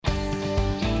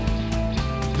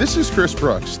This is Chris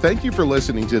Brooks. Thank you for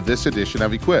listening to this edition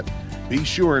of Equip. Be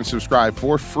sure and subscribe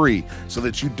for free so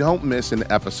that you don't miss an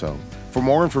episode. For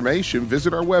more information,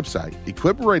 visit our website,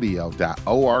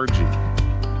 equipradio.org.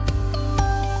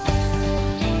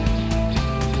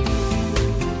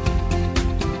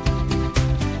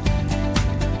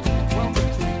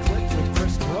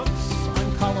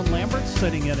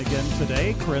 Sitting in again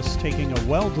today. Chris taking a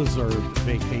well-deserved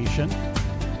vacation.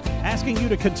 Asking you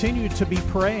to continue to be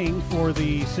praying for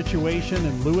the situation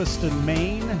in Lewiston,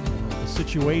 Maine, the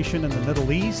situation in the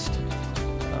Middle East.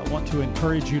 I want to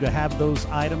encourage you to have those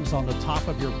items on the top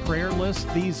of your prayer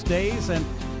list these days. And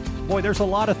boy, there's a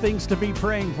lot of things to be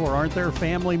praying for, aren't there?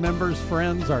 Family members,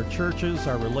 friends, our churches,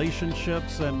 our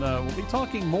relationships. And we'll be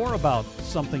talking more about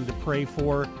something to pray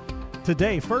for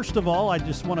today. First of all, I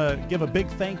just want to give a big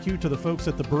thank you to the folks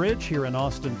at The Bridge here in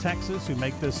Austin, Texas, who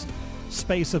make this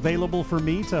space available for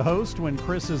me to host when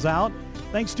Chris is out.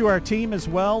 Thanks to our team as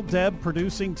well. Deb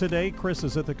producing today. Chris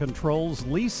is at the controls.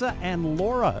 Lisa and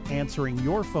Laura answering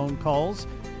your phone calls.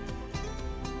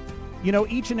 You know,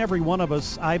 each and every one of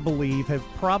us, I believe, have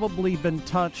probably been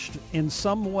touched in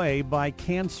some way by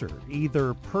cancer.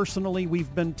 Either personally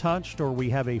we've been touched, or we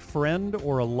have a friend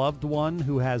or a loved one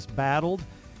who has battled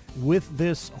with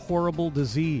this horrible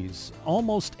disease.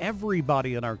 Almost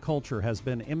everybody in our culture has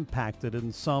been impacted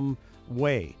in some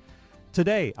way.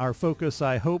 Today, our focus,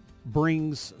 I hope,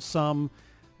 brings some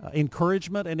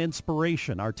encouragement and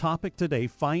inspiration. Our topic today,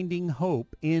 finding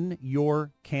hope in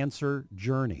your cancer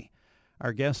journey.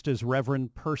 Our guest is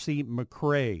Reverend Percy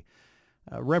McCray.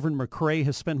 Reverend McCray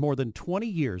has spent more than 20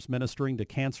 years ministering to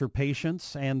cancer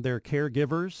patients and their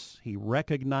caregivers. He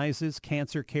recognizes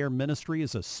cancer care ministry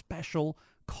as a special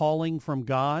calling from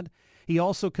God. He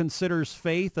also considers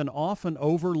faith an often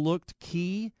overlooked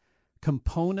key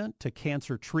component to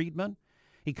cancer treatment.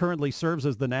 He currently serves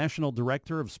as the National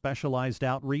Director of Specialized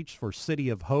Outreach for City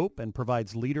of Hope and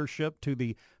provides leadership to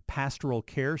the pastoral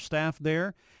care staff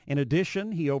there. In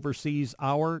addition, he oversees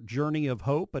Our Journey of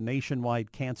Hope, a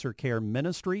nationwide cancer care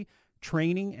ministry,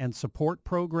 training and support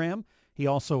program. He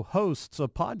also hosts a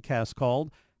podcast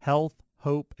called Health,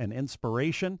 Hope, and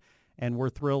Inspiration. And we're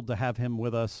thrilled to have him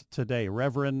with us today.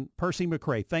 Reverend Percy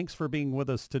McCray, thanks for being with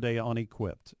us today on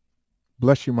Equipped.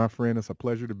 Bless you, my friend. It's a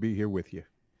pleasure to be here with you.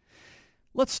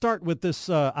 Let's start with this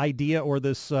idea or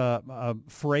this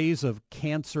phrase of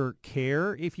cancer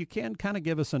care. If you can kind of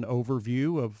give us an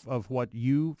overview of what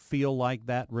you feel like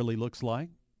that really looks like.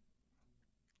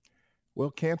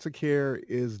 Well, cancer care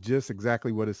is just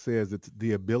exactly what it says. It's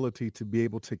the ability to be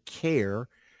able to care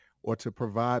or to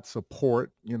provide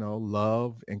support,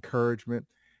 love, encouragement,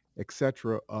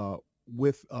 etc.,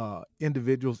 with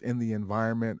individuals in the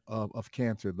environment of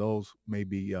cancer. Those may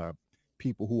be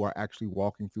people who are actually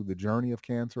walking through the journey of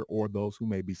cancer, or those who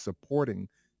may be supporting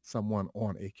someone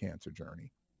on a cancer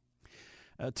journey.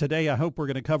 Today, I hope we're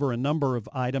going to cover a number of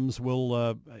items.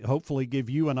 We'll hopefully give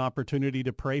you an opportunity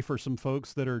to pray for some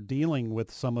folks that are dealing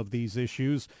with some of these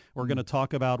issues. We're going to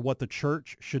talk about what the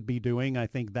church should be doing. I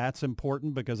think that's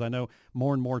important because I know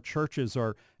more and more churches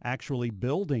are actually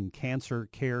building cancer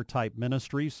care type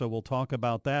ministries, so we'll talk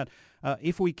about that.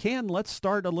 If we can, let's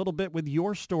start a little bit with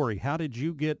your story. How did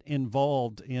you get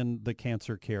involved in the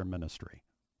cancer care ministry?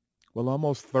 Well,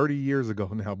 almost 30 years ago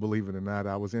now, believe it or not,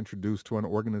 I was introduced to an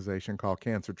organization called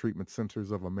Cancer Treatment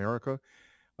Centers of America,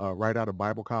 right out of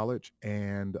Bible College.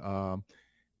 And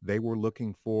they were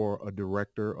looking for a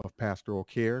director of pastoral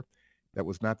care. That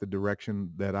was not the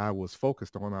direction that I was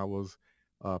focused on. I was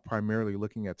primarily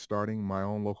looking at starting my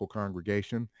own local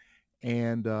congregation.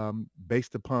 And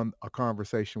based upon a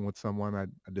conversation with someone, I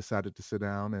decided to sit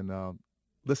down and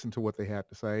listen to what they had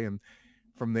to say. And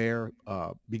from there,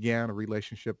 began a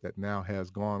relationship that now has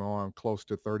gone on close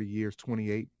to 30 years,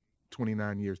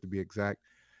 29 years to be exact.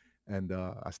 And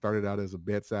I started out as a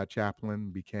bedside chaplain,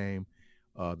 became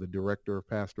the director of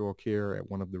pastoral care at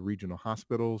one of the regional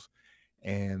hospitals.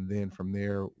 And then from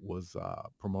there was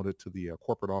promoted to the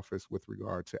corporate office with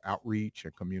regard to outreach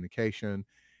and communication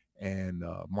and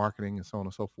marketing and so on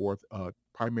and so forth,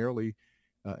 primarily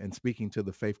and speaking to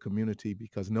the faith community,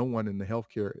 because no one in the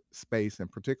healthcare space,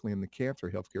 and particularly in the cancer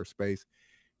healthcare space,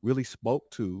 really spoke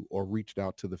to or reached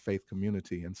out to the faith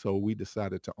community. And so we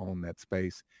decided to own that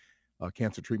space.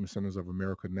 Cancer Treatment Centers of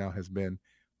America now has been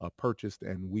purchased,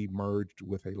 and we merged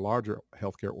with a larger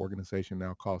healthcare organization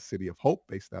now called City of Hope,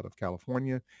 based out of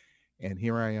California. And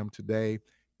here I am today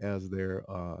as their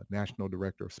National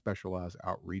Director of Specialized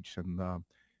Outreach, and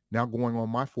now going on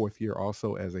my fourth year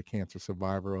also as a cancer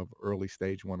survivor of early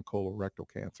stage 1 colorectal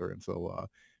cancer. And so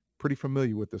pretty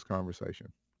familiar with this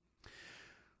conversation.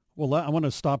 Well, I want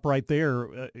to stop right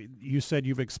there. You said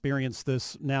you've experienced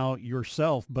this now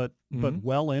yourself, but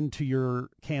well into your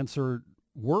cancer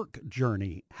work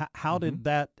journey. How did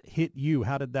that hit you?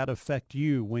 How did that affect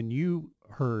you when you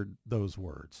heard those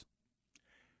words?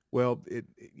 Well,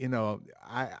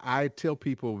 I tell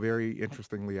people very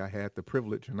interestingly, I had the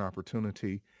privilege and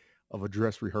opportunity of a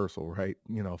dress rehearsal, right?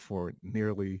 For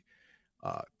nearly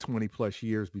 20 plus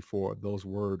years before those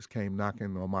words came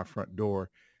knocking on my front door.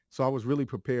 So I was really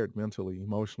prepared mentally,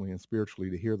 emotionally, and spiritually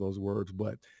to hear those words.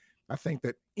 But I think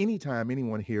that anytime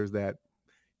anyone hears that,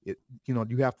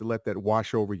 you have to let that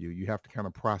wash over you. You have to kind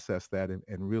of process that and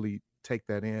really take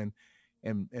that in.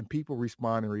 And people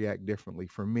respond and react differently.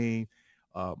 For me,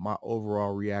 my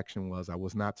overall reaction was I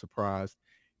was not surprised.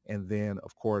 And then,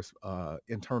 of course,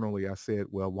 internally, I said,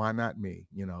 well, why not me?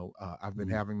 I've been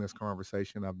having this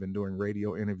conversation. I've been doing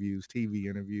radio interviews, TV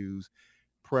interviews,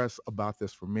 press about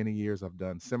this for many years. I've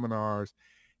done seminars.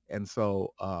 And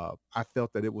so I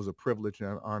felt that it was a privilege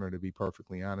and an honor, to be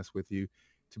perfectly honest with you,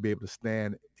 to be able to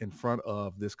stand in front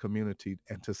of this community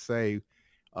and to say,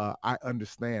 I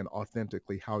understand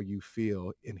authentically how you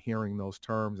feel in hearing those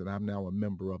terms. And I'm now a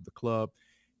member of the club.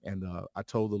 And I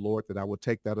told the Lord that I would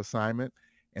take that assignment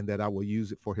and that I will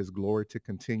use it for his glory to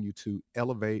continue to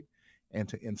elevate and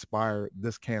to inspire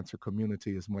this cancer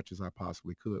community as much as I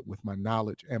possibly could with my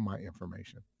knowledge and my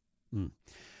information.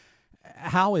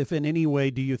 How, if in any way,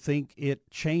 do you think it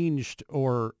changed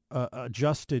or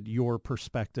adjusted your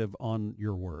perspective on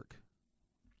your work?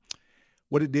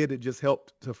 What it did, it just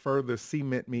helped to further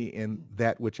cement me in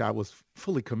that which I was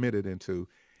fully committed into.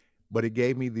 But it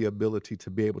gave me the ability to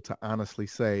be able to honestly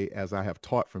say, as I have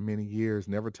taught for many years,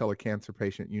 never tell a cancer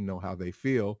patient you know how they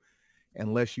feel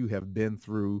unless you have been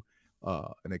through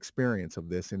an experience of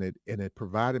this. And it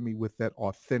provided me with that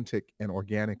authentic and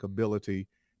organic ability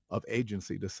of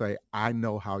agency to say, I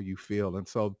know how you feel. And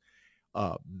so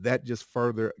that just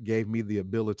further gave me the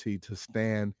ability to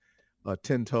stand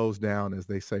 10 toes down, as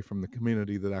they say, from the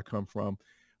community that I come from,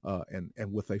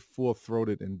 and with a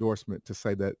full-throated endorsement to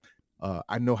say that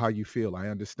I know how you feel. I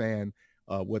understand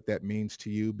what that means to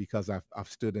you because I've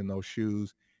stood in those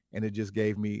shoes, and it just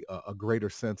gave me a greater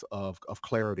sense of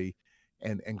clarity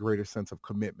and greater sense of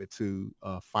commitment to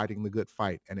fighting the good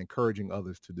fight and encouraging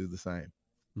others to do the same.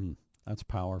 That's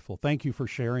powerful. Thank you for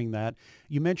sharing that.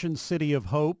 You mentioned City of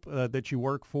Hope that you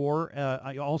work for.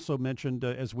 I also mentioned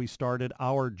as we started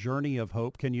Our Journey of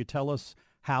Hope. Can you tell us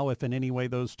how, if in any way,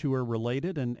 those two are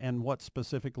related and what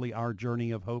specifically Our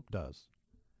Journey of Hope does?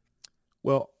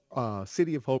 Well,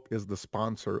 City of Hope is the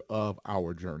sponsor of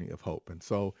Our Journey of Hope. And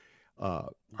so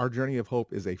Our Journey of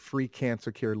Hope is a free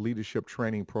cancer care leadership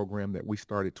training program that we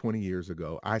started 20 years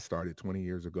ago. I started 20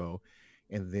 years ago.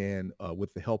 And then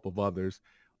with the help of others,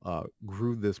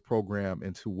 grew this program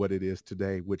into what it is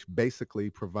today, which basically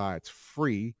provides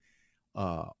free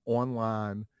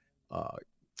online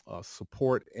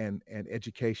support and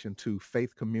education to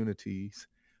faith communities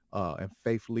and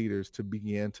faith leaders to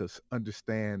begin to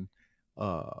understand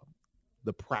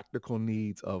the practical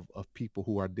needs of people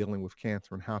who are dealing with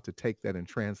cancer and how to take that and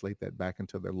translate that back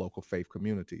into their local faith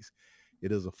communities.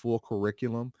 It is a full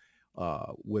curriculum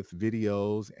with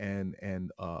videos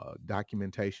and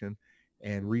documentation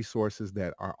and resources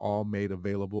that are all made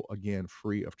available, again,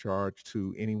 free of charge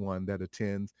to anyone that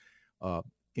attends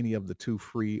any of the two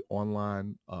free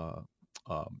online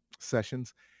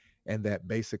sessions. And that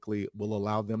basically will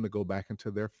allow them to go back into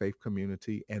their faith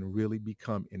community and really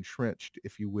become entrenched,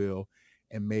 if you will,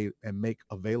 and make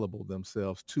available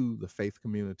themselves to the faith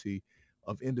community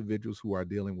of individuals who are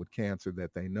dealing with cancer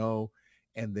that they know,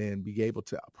 and then be able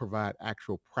to provide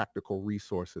actual practical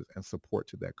resources and support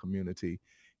to that community.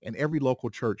 And every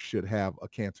local church should have a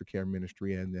cancer care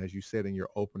ministry. And as you said in your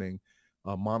opening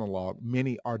monologue,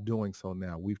 many are doing so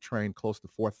now. We've trained close to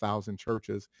 4,000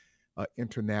 churches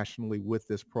internationally with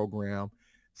this program,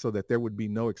 so that there would be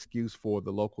no excuse for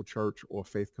the local church or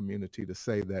faith community to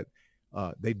say that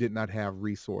they did not have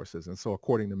resources. And so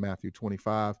according to Matthew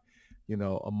 25,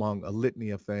 among a litany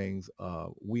of things,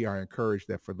 we are encouraged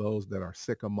that for those that are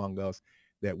sick among us,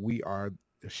 that we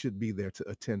should be there to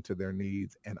attend to their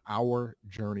needs. And Our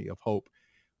Journey of Hope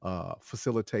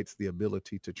facilitates the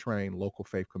ability to train local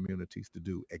faith communities to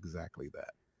do exactly that.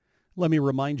 Let me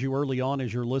remind you early on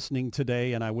as you're listening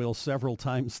today, and I will several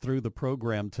times through the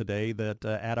program today, that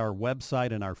at our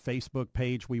website and our Facebook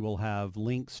page, we will have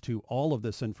links to all of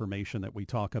this information that we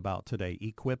talk about today,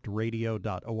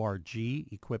 equippedradio.org,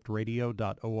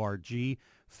 equippedradio.org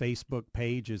Facebook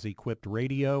page is Equipped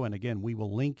Radio. And again, we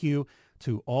will link you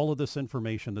to all of this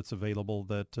information that's available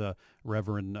that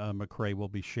Reverend McCray will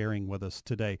be sharing with us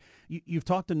today. You've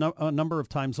talked a number of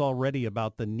times already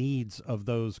about the needs of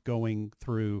those going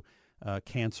through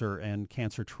cancer and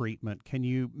cancer treatment. Can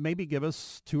you maybe give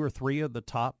us 2 or 3 of the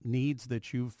top needs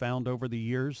that you've found over the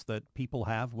years that people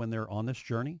have when they're on this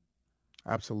journey?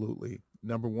 Absolutely.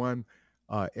 Number one,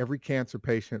 every cancer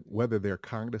patient, whether they're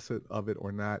cognizant of it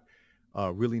or not,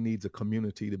 really needs a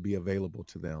community to be available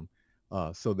to them,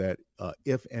 so that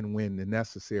if and when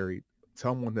necessary,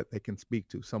 someone that they can speak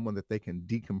to, someone that they can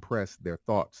decompress their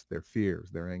thoughts, their fears,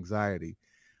 their anxiety,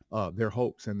 their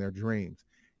hopes and their dreams.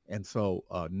 And so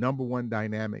number one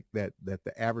dynamic that the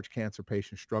average cancer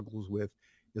patient struggles with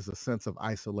is a sense of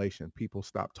isolation. People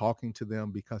stop talking to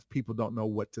them because people don't know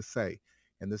what to say.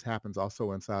 And this happens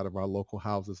also inside of our local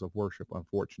houses of worship,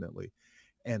 unfortunately.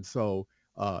 And so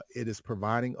it is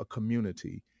providing a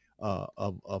community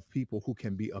of people who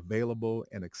can be available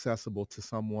and accessible to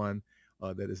someone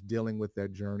that is dealing with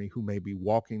that journey, who may be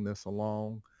walking this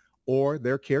along, or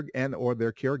their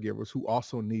caregivers who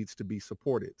also needs to be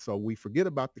supported. So we forget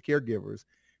about the caregivers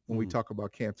when we talk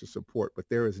about cancer support, but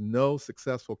there is no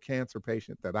successful cancer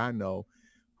patient that I know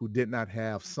who did not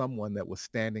have someone that was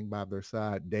standing by their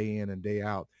side day in and day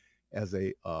out as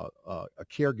a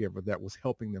caregiver that was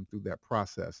helping them through that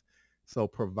process. So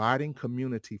providing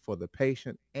community for the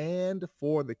patient and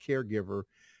for the caregiver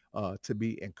to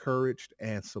be encouraged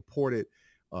and supported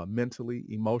mentally,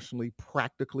 emotionally,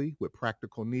 practically, with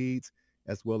practical needs,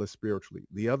 as well as spiritually.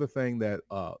 The other thing that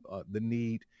the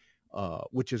need,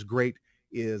 which is great,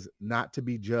 is not to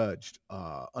be judged.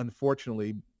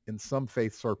 Unfortunately, in some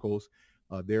faith circles,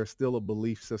 there's still a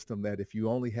belief system that if you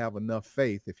only have enough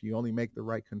faith, if you only make the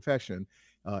right confession,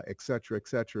 et cetera,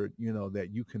 that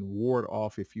you can ward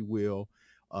off, if you will,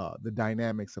 the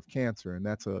dynamics of cancer. And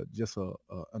that's just an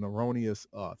erroneous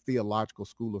theological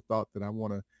school of thought that I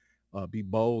want to be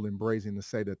bold and brazen to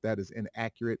say that is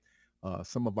inaccurate.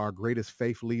 Some of our greatest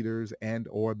faith leaders and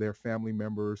or their family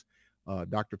members,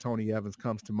 Dr. Tony Evans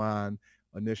comes to mind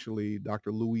initially,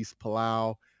 Dr. Luis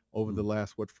Palau, over the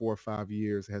last, 4 or 5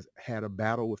 years, has had a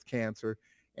battle with cancer.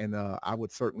 And I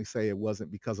would certainly say it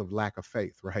wasn't because of lack of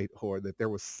faith, right? Or that there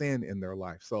was sin in their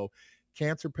life. So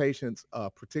cancer patients,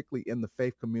 particularly in the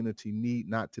faith community, need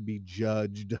not to be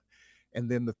judged. And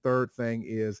then the third thing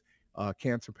is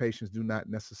cancer patients do not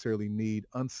necessarily need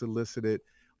unsolicited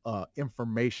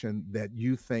information that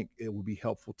you think it will be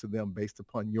helpful to them based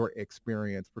upon your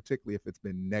experience, particularly if it's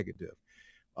been negative.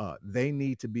 They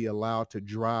need to be allowed to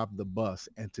drive the bus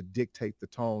and to dictate the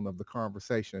tone of the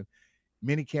conversation.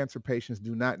 Many cancer patients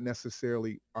are not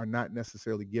necessarily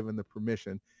given the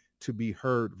permission to be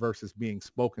heard versus being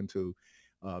spoken to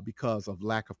because of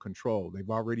lack of control.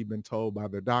 They've already been told by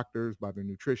their doctors, by their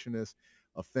nutritionists,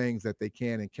 of things that they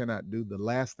can and cannot do. The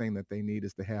last thing that they need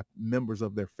is to have members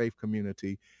of their faith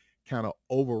community kind of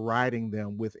overriding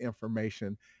them with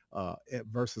information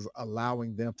versus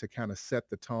allowing them to kind of set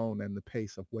the tone and the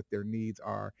pace of what their needs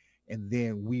are, and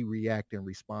then we react and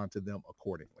respond to them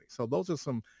accordingly. So those are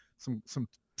some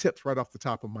tips right off the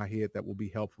top of my head that will be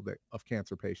helpful of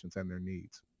cancer patients and their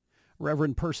needs.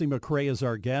 Reverend Percy McCray is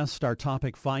our guest. Our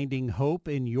topic, finding hope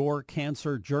in your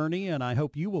cancer journey, and I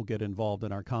hope you will get involved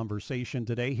in our conversation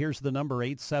today. Here's the number,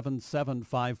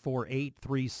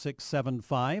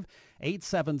 877-548-3675,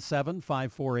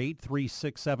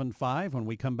 877-548-3675. When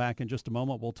we come back in just a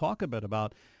moment, we'll talk a bit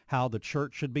about how the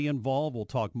church should be involved. We'll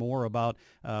talk more about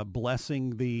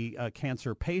blessing the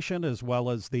cancer patient as well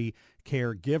as the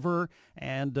caregiver,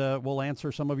 and we'll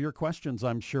answer some of your questions,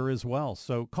 I'm sure, as well.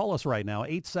 So call us right now,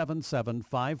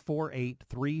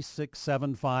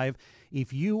 877-548-3675.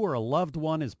 If you or a loved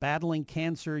one is battling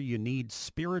cancer, you need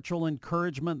spiritual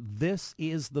encouragement, this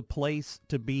is the place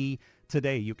to be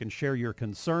today. You can share your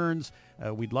concerns.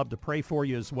 We'd love to pray for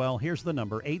you as well. Here's the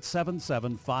number,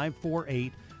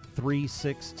 877-548-3675,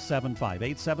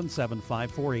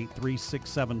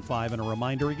 877-548-3675. And a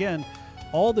reminder again,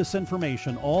 all this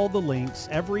information, all the links,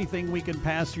 everything we can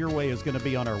pass your way is going to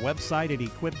be on our website at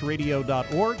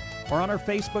equippedradio.org or on our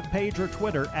Facebook page or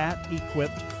Twitter at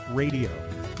Equipped Radio.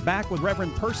 Back with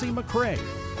Reverend Percy McCray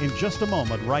in just a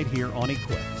moment right here on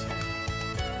Equipped.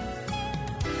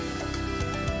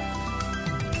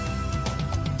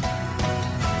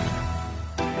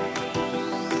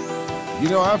 You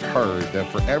know, I've heard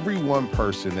that for every one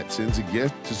person that sends a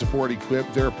gift to support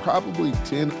Equip, there are probably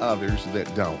 10 others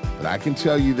that don't. But I can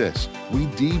tell you this, we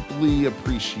deeply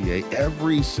appreciate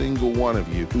every single one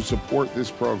of you who support this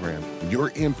program.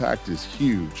 Your impact is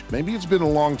huge. Maybe it's been a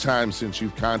long time since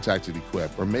you've contacted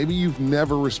Equip, or maybe you've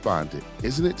never responded.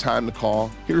 Isn't it time to call?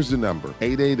 Here's the number,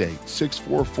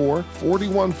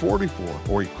 888-644-4144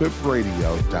 or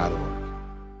equipradio.org.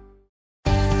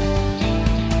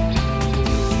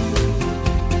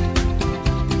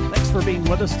 For being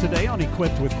with us today on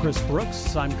Equipped with Chris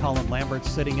Brooks. I'm Colin Lambert,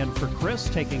 sitting in for Chris,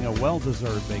 taking a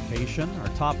well-deserved vacation. Our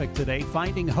topic today,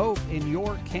 finding hope in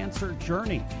your cancer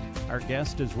journey. Our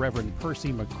guest is Reverend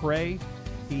Percy McCray.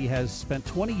 He has spent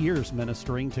 20 years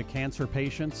ministering to cancer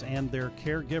patients and their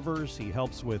caregivers. He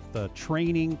helps with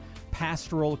training,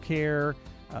 pastoral care.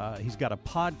 He's got a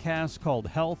podcast called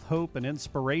Health, Hope, and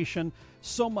Inspiration.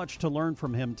 So much to learn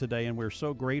from him today, and we're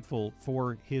so grateful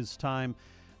for his time.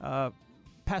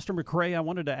 Pastor McCray, I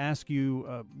wanted to ask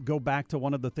you, go back to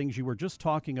one of the things you were just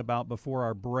talking about before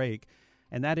our break,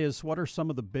 and that is, what are some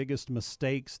of the biggest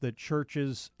mistakes that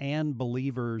churches and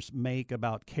believers make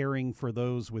about caring for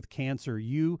those with cancer?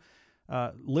 You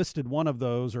listed one of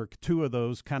those, or two of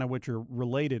those, kind of which are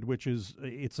related, which is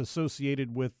it's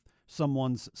associated with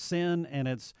someone's sin and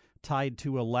it's tied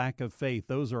to a lack of faith.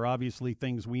 Those are obviously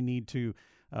things we need to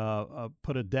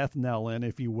put a death knell in,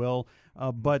 if you will.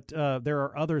 But there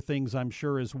are other things, I'm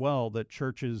sure, as well, that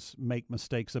churches make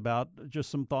mistakes about. Just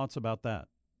some thoughts about that.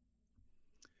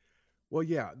 Well,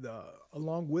 yeah,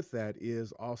 along with that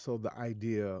is also the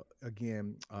idea,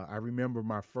 again, I remember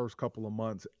my first couple of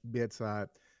months bedside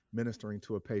ministering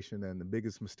to a patient, and the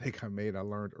biggest mistake I made, I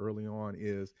learned early on,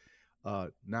 is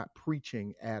not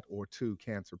preaching at or to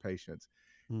cancer patients.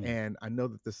 And I know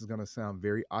that this is going to sound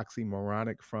very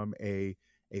oxymoronic from a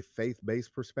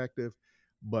faith-based perspective,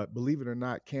 but believe it or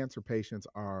not, cancer patients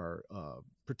are,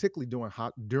 particularly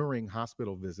during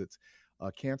hospital visits,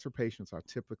 cancer patients are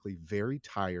typically very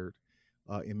tired,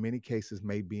 in many cases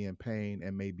may be in pain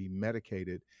and may be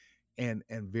medicated, and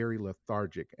very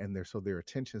lethargic, and their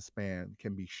attention span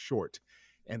can be short.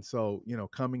 And so,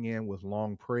 coming in with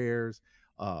long prayers,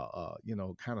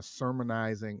 kind of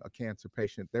sermonizing a cancer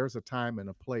patient, there's a time and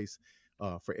a place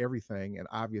for everything, and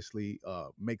obviously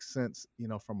makes sense,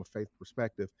 from a faith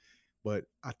perspective. But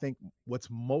I think what's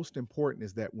most important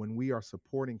is that when we are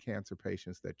supporting cancer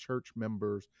patients, that church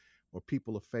members or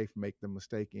people of faith make the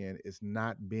mistake in is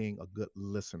not being a good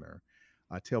listener.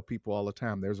 I tell people all the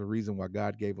time, there's a reason why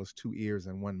God gave us 2 ears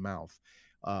and 1 mouth.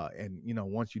 And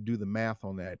once you do the math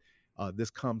on that, this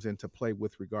comes into play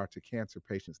with regard to cancer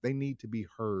patients. They need to be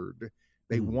heard.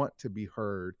 They want to be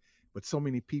heard. But so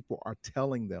many people are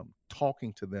telling them,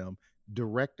 talking to them,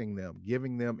 directing them,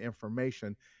 giving them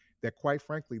information that, quite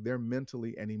frankly, they're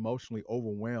mentally and emotionally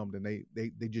overwhelmed, and they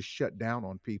just shut down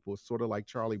on people. It's sort of like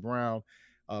Charlie Brown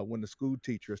when the school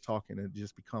teacher is talking, and it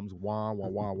just becomes wah, wah,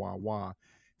 wah, wah, wah.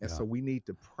 And so we need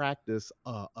to practice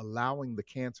allowing the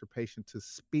cancer patient to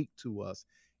speak to us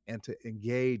and to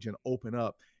engage and open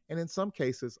up. And in some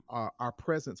cases, our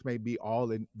presence may be all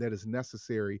that is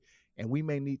necessary, and we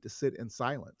may need to sit in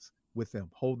silence with them,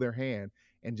 hold their hand,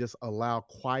 and just allow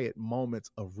quiet moments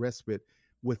of respite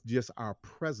with just our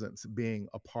presence being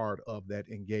a part of that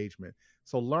engagement.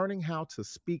 So learning how to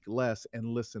speak less and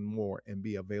listen more and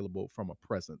be available from a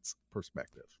presence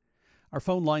perspective. Our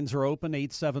phone lines are open,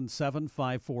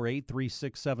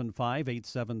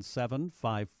 877-548-3675,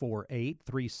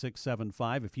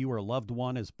 877-548-3675. If you or a loved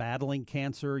one is battling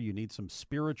cancer, you need some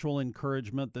spiritual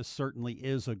encouragement, this certainly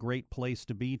is a great place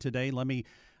to be today. Let me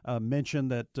mention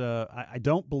that I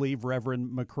don't believe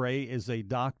Reverend McCray is a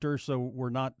doctor, so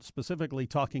we're not specifically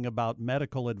talking about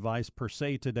medical advice per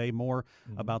se today, more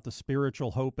about the spiritual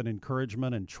hope and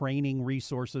encouragement and training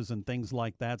resources and things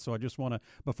like that. So I just want to,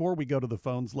 before we go to the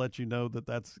phones, let you know that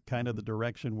that's kind of the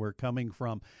direction we're coming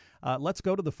from. Let's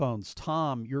go to the phones.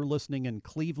 Tom, you're listening in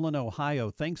Cleveland, Ohio.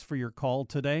 Thanks for your call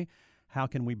today. How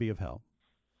can we be of help?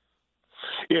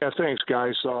 Yeah, thanks,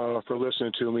 guys, for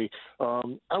listening to me.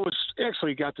 I was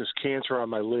actually got this cancer on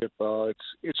my lip.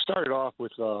 It started off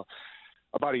with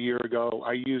about a year ago.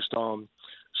 I used some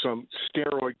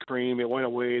steroid cream. It went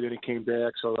away, then it came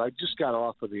back. So I just got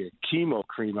off of the chemo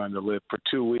cream on the lip for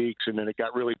 2 weeks, and then it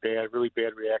got really bad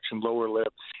reaction, lower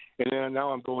lip. And then now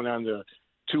I'm going on the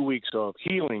 2 weeks of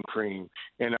healing cream,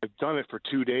 and I've done it for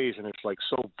 2 days, and it's like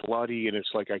so bloody, and it's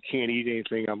like I can't eat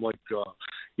anything. I'm like,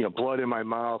 blood in my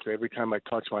mouth every time I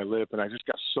touch my lip, and I just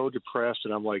got so depressed,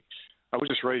 and I'm like, I was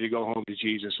just ready to go home to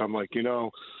Jesus. I'm like, if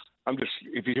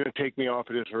you're going to take me off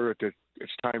of this earth,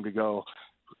 it's time to go.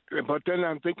 But then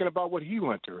I'm thinking about what he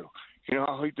went through,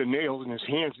 how the nails in his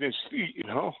hands and his feet,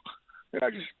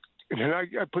 And then I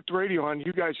put the radio on.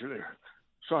 You guys are there,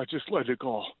 so I just let it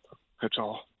go. That's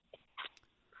all.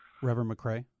 Reverend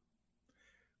McCrae.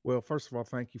 Well, first of all,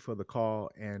 thank you for the call.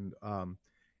 And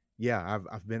yeah,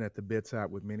 I've been at the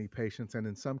bedside with many patients, and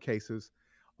in some cases,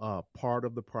 part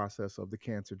of the process of the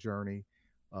cancer journey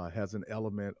has an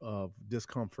element of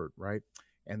discomfort, right?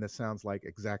 And that sounds like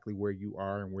exactly where you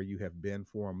are and where you have been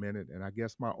for a minute. And I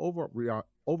guess my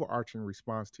overarching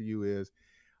response to you is,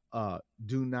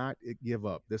 do not give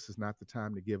up. This is not the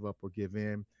time to give up or give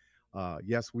in.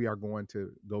 Yes, we are going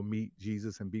to go meet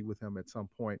Jesus and be with him at some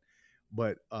point,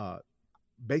 but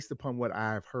based upon what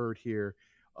I've heard here,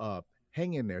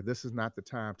 hang in there. This is not the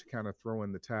time to kind of throw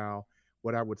in the towel.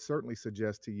 What I would certainly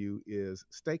suggest to you is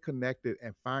stay connected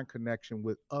and find connection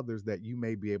with others that you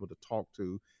may be able to talk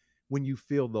to when you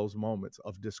feel those moments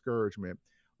of discouragement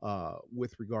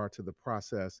with regard to the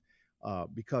process.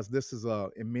 Because this is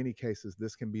in many cases,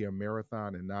 this can be a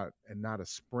marathon and not a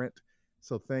sprint.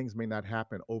 So things may not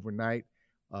happen overnight.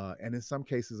 And in some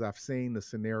cases, I've seen the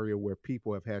scenario where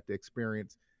people have had to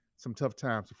experience some tough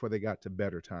times before they got to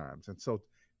better times. And so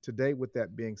today, with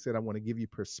that being said, I want to give you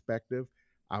perspective.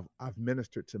 I've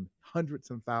ministered to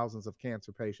hundreds and thousands of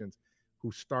cancer patients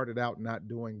who started out not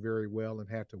doing very well and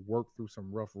had to work through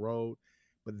some rough road,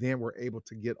 but then were able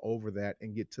to get over that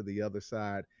and get to the other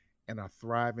side and are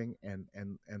thriving and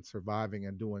surviving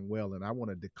and doing well. And I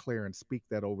want to declare and speak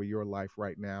that over your life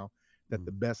right now, that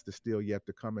the best is still yet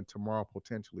to come, and tomorrow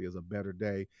potentially is a better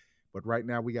day. But right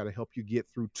now, we got to help you get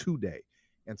through today.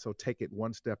 And so take it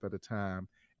one step at a time,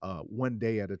 one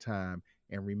day at a time,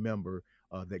 and remember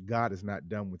that God is not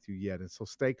done with you yet. And so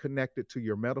stay connected to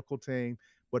your medical team,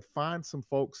 but find some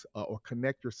folks or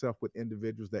connect yourself with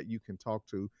individuals that you can talk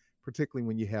to, particularly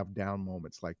when you have down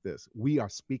moments like this. We are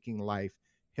speaking life,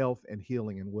 health, and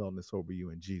healing and wellness over you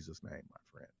in Jesus' name, my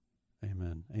friend.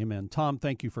 Amen. Amen. Tom,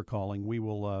 thank you for calling. We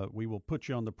will put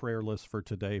you on the prayer list for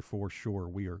today for sure.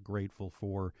 We are grateful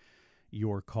for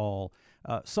your call.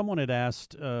 Someone had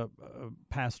asked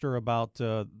Pastor about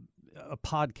a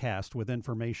podcast with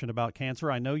information about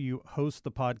cancer. I know you host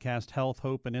the podcast Health,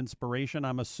 Hope, and Inspiration.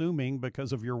 I'm assuming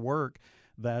because of your work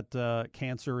that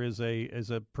cancer is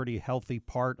a pretty healthy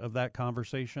part of that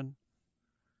conversation.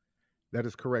 That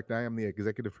is correct. I am the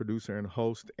executive producer and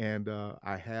host, and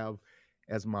I have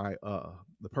as my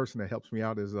the person that helps me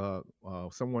out is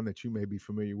someone that you may be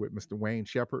familiar with, Mr. Wayne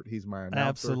Shepherd. He's my announcer.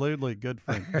 Absolutely, good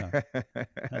friend. Yeah.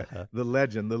 The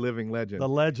legend, the living legend. The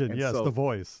legend, and yes, so, the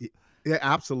voice. Yeah,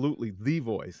 absolutely, the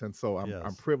voice. And so I'm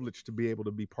Yes. privileged to be able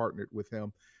to be partnered with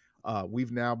him.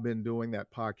 We've now been doing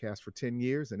that podcast for 10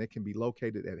 years, and it can be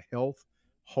located at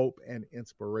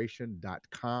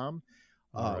healthhopeandinspiration.com.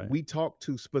 Right. We talk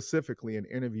to specifically and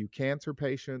interview cancer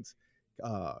patients,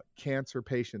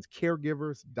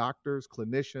 caregivers, doctors,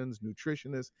 clinicians,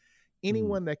 nutritionists,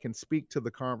 anyone that can speak to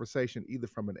the conversation, either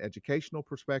from an educational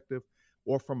perspective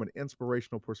or from an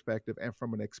inspirational perspective and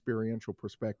from an experiential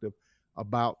perspective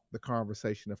about the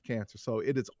conversation of cancer. So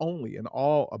it is only and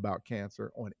all about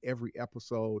cancer on every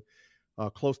episode.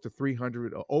 Close to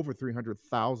 300, over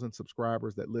 300,000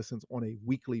 subscribers that listens on a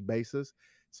weekly basis.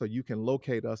 So you can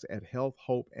locate us at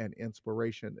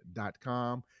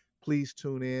healthhopeandinspiration.com. Please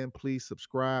tune in, please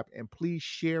subscribe, and please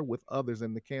share with others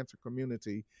in the cancer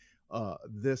community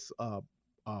this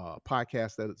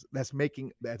podcast that's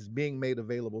being made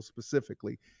available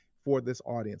specifically for this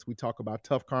audience. We talk about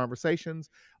tough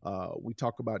conversations, we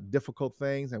talk about difficult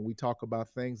things, and we talk about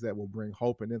things that will bring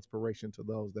hope and inspiration to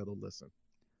those that will listen.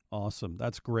 Awesome.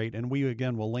 That's great. And we,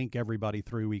 again, will link everybody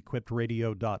through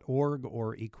equippedradio.org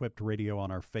or Equipped Radio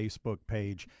on our Facebook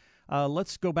page.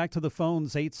 Let's go back to the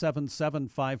phones,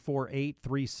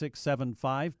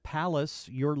 877-548-3675. Palace,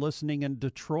 you're listening in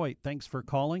Detroit. Thanks for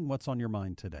calling. What's on your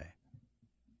mind today?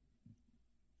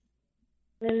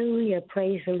 Hallelujah.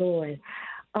 Praise the Lord.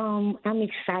 I'm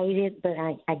excited, but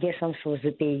I guess I'm supposed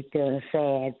to be feeling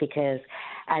sad because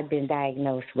I've been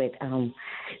diagnosed with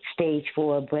stage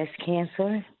 4 breast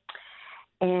cancer.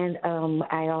 And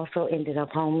I also ended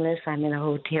up homeless. I'm in a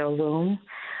hotel room.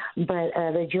 But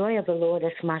the joy of the Lord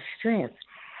is my strength.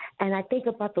 And I think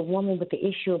about the woman with the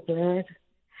issue of blood.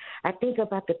 I think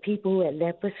about the people who had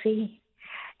leprosy.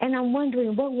 And I'm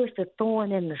wondering, what was the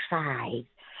thorn in the side?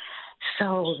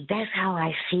 So that's how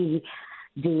I see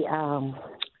the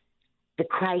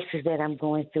crisis that I'm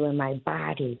going through in my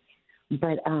body.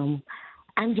 But I'm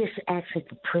just asking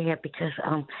for prayer because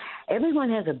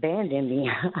everyone has abandoned me,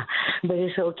 but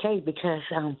it's okay because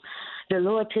the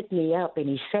Lord took me up and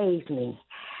he saved me.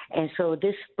 And so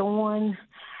this thorn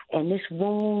and this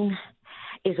wound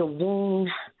is a wound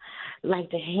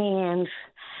like the hands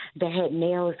that had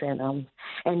nails in them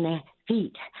and the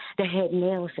feet that had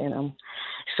nails in them.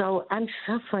 So I'm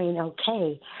suffering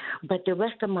okay, but the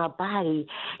rest of my body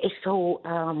is so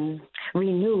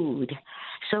renewed,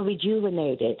 so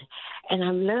rejuvenated. And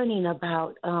I'm learning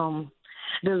about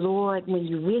the Lord when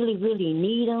you really, really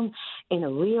need Him in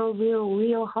a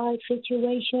real hard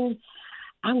situation.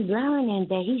 I'm learning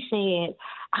that He said,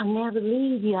 I'll never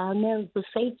leave you, I'll never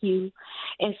forsake you.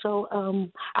 And so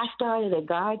I started a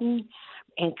garden,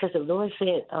 and because the Lord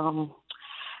said,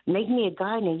 make me a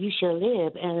garden and you shall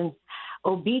live. And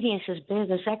obedience is better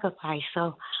than sacrifice.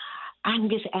 So I'm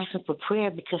just asking for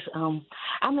prayer because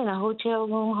I'm in a hotel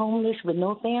room homeless with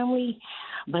no family,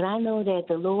 but I know that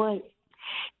the Lord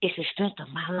is the strength of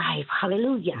my life.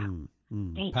 Hallelujah.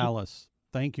 Thank Palace,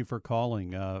 thank you for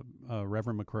calling,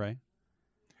 Reverend McCrae.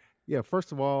 Yeah,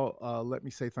 first of all, let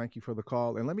me say thank you for the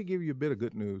call. And let me give you a bit of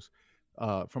good news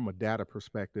from a data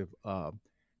perspective.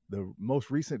 The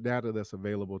most recent data that's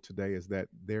available today is that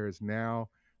there is now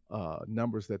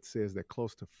numbers that says that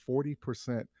close to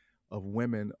 40% of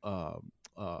women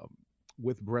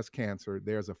with breast cancer,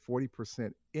 there's a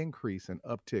 40% increase in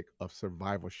uptick of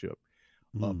survivorship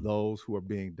of those who are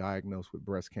being diagnosed with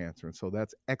breast cancer. And so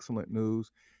that's excellent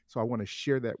news. So I want to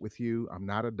share that with you. I'm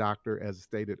not a doctor, as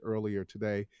stated earlier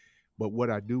today, but what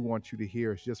I do want you to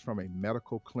hear is just from a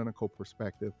medical clinical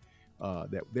perspective,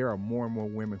 that there are more and more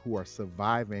women who are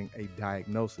surviving a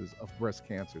diagnosis of breast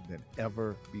cancer than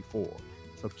ever before.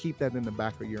 So keep that in the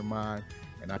back of your mind.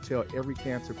 And I tell every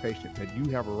cancer patient that you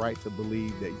have a right to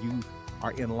believe that you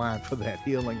are in line for that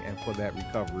healing and for that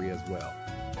recovery as well.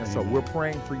 And so we're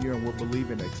praying for you, and we're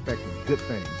believing and expecting good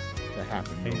things to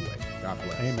happen your way. God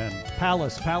bless. Amen.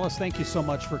 Palace, thank you so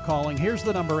much for calling. Here's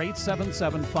the number,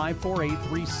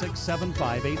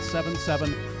 877-548-3675,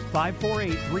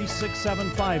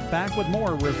 877-548-3675. Back with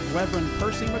more with Reverend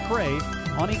Percy McCrae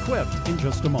on Equipped in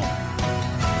just a moment.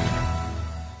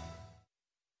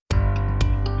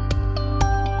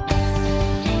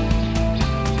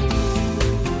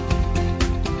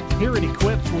 Here at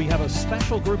Equipped, we have a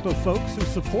special group of folks who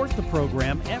support the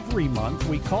program every month.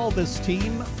 We call this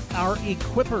team our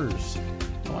Equippers.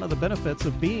 One of the benefits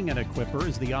of being an Equipper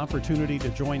is the opportunity to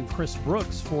join Chris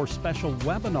Brooks for special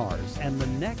webinars. And the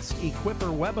next Equipper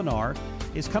webinar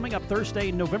is coming up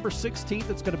Thursday, November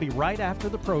 16th. It's going to be right after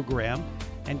the program.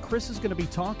 And Chris is going to be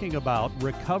talking about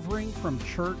recovering from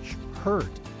church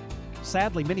hurt.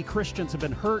 Sadly, many Christians have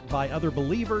been hurt by other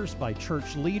believers, by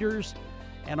church leaders,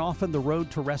 and often the road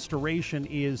to restoration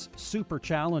is super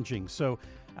challenging. So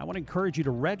I want to encourage you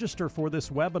to register for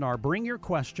this webinar. Bring your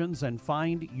questions and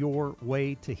find your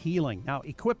way to healing. Now,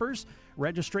 Equippers,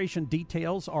 registration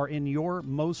details are in your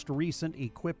most recent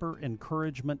Equipper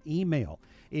encouragement email.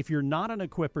 If you're not an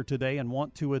Equipper today and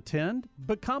want to attend,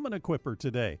 become an Equipper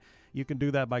today. You can do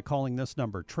that by calling this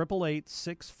number,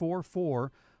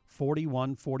 888-644-4144,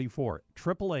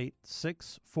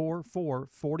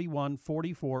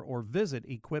 888-644-4144, or visit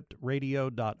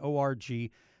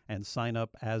equippedradio.org and sign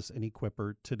up as an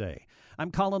Equipper today.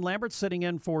 I'm Colin Lambert, sitting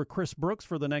in for Chris Brooks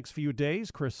for the next few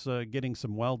days. Chris getting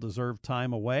some well-deserved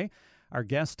time away. Our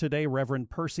guest today, Reverend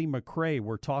Percy McCrae.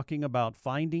 We're talking about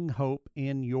finding hope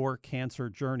in your cancer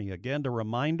journey. Again, a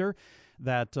reminder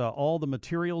that all the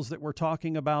materials that we're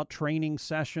talking about, training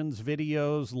sessions,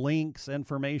 videos, links,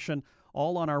 information,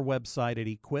 all on our website at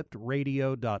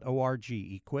equippedradio.org,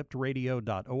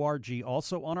 equippedradio.org,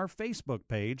 also on our Facebook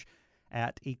page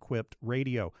at Equipped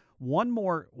Radio. One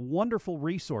more wonderful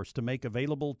resource to make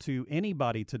available to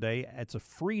anybody today. It's a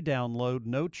free download,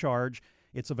 no charge.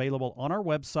 It's available on our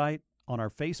website, on our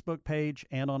Facebook page,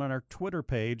 and on our Twitter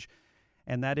page,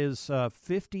 and that is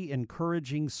 50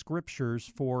 Encouraging Scriptures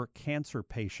for Cancer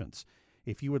Patients.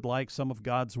 If you would like some of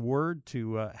God's Word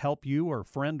to help you or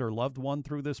friend or loved one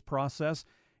through this process,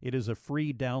 it is a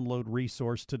free download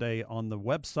resource today on the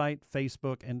website,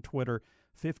 Facebook, and Twitter,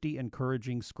 50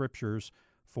 Encouraging Scriptures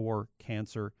for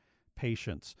Cancer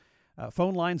Patients.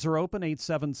 Phone lines are open,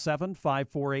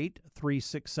 877-548-3675,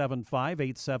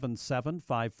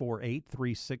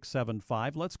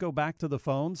 877-548-3675. Let's go back to the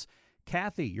phones.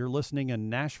 Kathy, you're listening in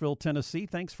Nashville, Tennessee.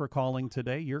 Thanks for calling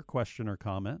today. Your question or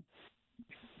comment?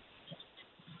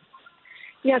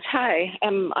 Yes, hi.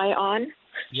 Am I on?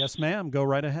 Yes, ma'am. Go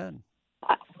right ahead.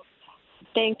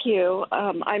 Thank you.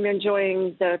 I'm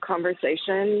enjoying the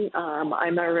conversation.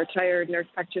 I'm a retired nurse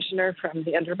practitioner from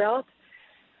the Underbelt,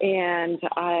 and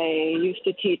I used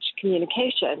to teach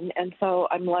communication, and so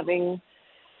I'm loving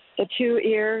the 2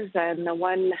 ears and the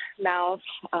 1 mouth,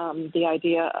 the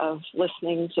idea of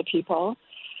listening to people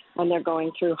when they're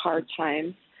going through hard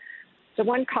times. The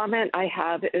one comment I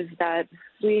have is that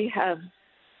we have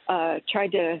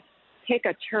tried to take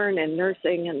a turn in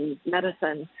nursing and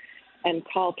medicine and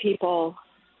call people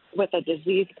with a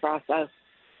disease process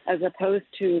as opposed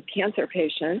to cancer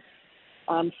patients,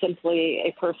 simply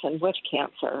a person with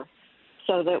cancer,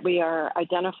 so that we are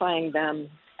identifying them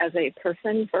as a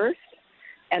person first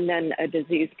and then a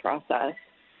disease process.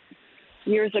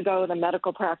 Years ago, the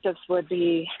medical practice would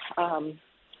be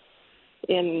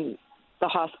in the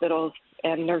hospitals,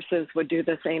 and nurses would do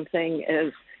the same thing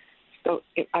as, so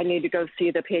I need to go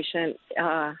see the patient,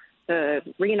 the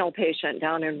renal patient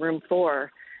down in room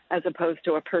 4, as opposed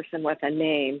to a person with a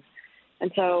name.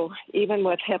 And so even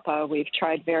with HIPAA, we've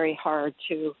tried very hard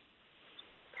to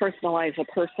personalize a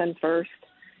person first,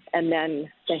 and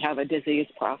then they have a disease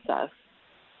process.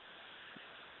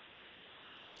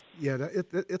 Yeah,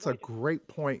 it's a great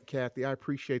point, Kathy. I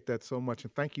appreciate that so much.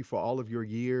 And thank you for all of your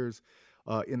years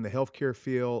in the healthcare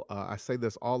field. I say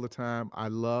this all the time. I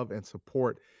love and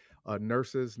support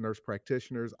nurses, nurse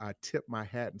practitioners. I tip my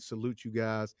hat and salute you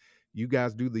guys. You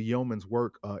guys do the yeoman's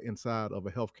work inside of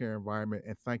a healthcare environment.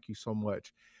 And thank you so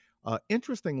much.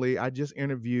 Interestingly, I just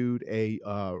interviewed a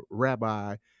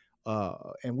rabbi,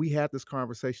 and we had this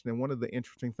conversation. And one of the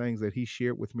interesting things that he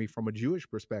shared with me from a Jewish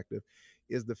perspective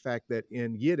is the fact that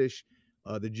in Yiddish,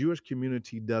 the Jewish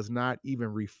community does not even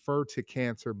refer to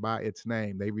cancer by its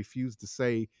name. They refuse to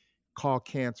say, call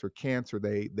cancer cancer.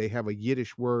 They have a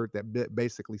Yiddish word that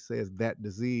basically says that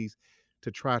disease, to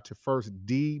try to first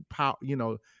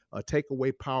take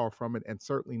away power from it, and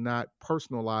certainly not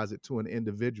personalize it to an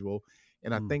individual.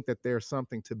 And I think that there's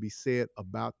something to be said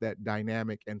about that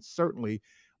dynamic, and certainly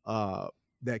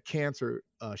that cancer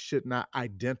should not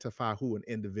identify who an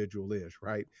individual is,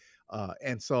 right?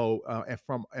 And from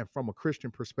a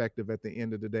Christian perspective, at the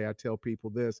end of the day, I tell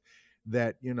people this,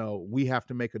 that we have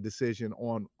to make a decision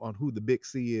on who the big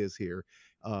C is here,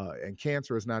 and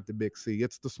cancer is not the big C;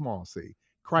 it's the small C.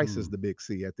 Christ is the big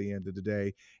C at the end of the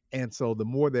day. And so the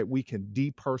more that we can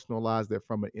depersonalize that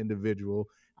from an individual,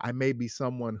 I may be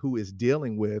someone who is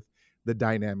dealing with the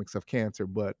dynamics of cancer,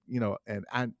 but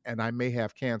and I may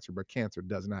have cancer, but cancer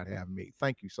does not have me.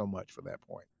 Thank you so much for that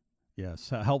point. Yes,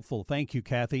 helpful. Thank you,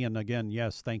 Kathy. And again,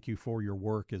 yes, thank you for your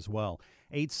work as well.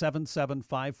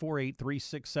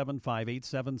 877-548-3675,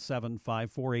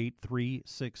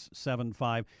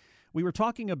 877-548-3675. We were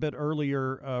talking a bit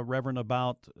earlier, Reverend,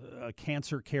 about a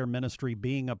cancer care ministry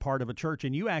being a part of a church,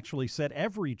 and you actually said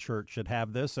every church should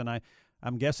have this, and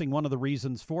I'm guessing one of the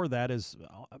reasons for that is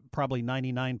probably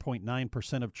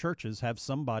 99.9% of churches have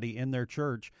somebody in their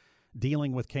church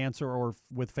dealing with cancer, or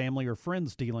with family or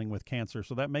friends dealing with cancer.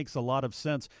 So that makes a lot of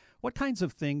sense. What kinds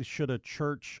of things should a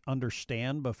church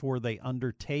understand before they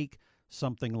undertake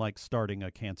something like starting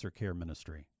a cancer care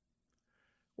ministry?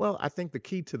 Well, I think the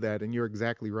key to that, and you're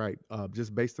exactly right,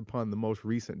 just based upon the most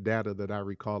recent data that I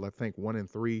recall, I think 1 in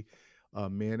 3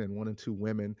 men and 1 in 2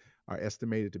 women are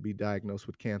estimated to be diagnosed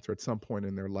with cancer at some point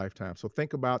in their lifetime. So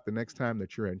think about the next time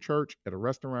that you're in church, at a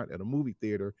restaurant, at a movie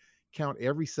theater, count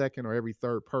every second or every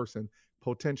third person,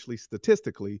 potentially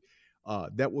statistically,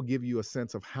 that will give you a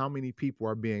sense of how many people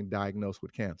are being diagnosed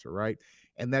with cancer, right?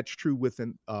 And that's true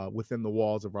within the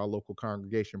walls of our local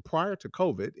congregation. Prior to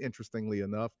COVID, interestingly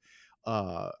enough,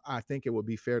 I think it would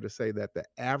be fair to say that the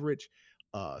average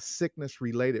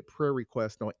sickness-related prayer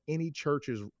request on any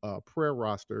church's prayer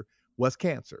roster was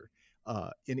cancer.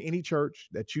 In any church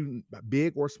that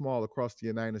big or small, across the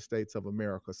United States of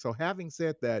America. So having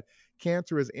said that,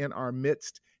 cancer is in our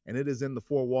midst, and it is in the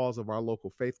 4 walls of our local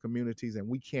faith communities, and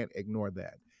we can't ignore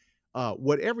that.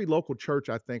 What every local church,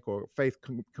 I think, or faith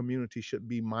community should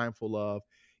be mindful of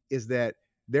is that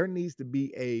there needs to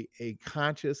be a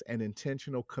conscious and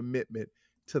intentional commitment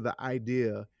to the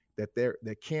idea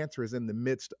that cancer is in the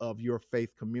midst of your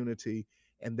faith community,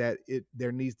 and that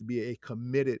there needs to be a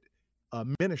committed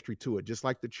ministry to it, just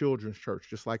like the children's church,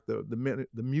 just like the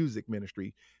music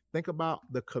ministry. Think about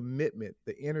the commitment,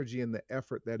 the energy, and the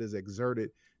effort that is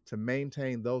exerted to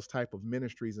maintain those type of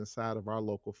ministries inside of our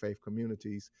local faith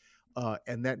communities.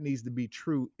 And that needs to be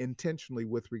true intentionally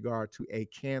with regard to a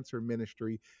cancer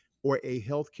ministry or a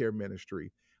healthcare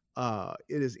ministry.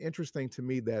 It is interesting to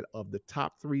me that of the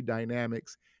top 3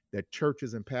 dynamics that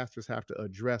churches and pastors have to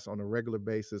address on a regular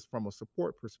basis from a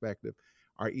support perspective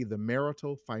are either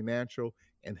marital, financial,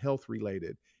 and health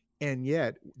related. And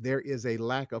yet there is a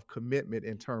lack of commitment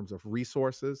in terms of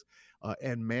resources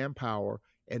and manpower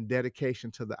and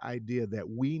dedication to the idea that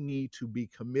we need to be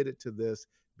committed to this,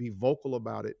 be vocal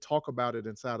about it, talk about it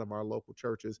inside of our local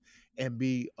churches, and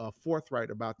be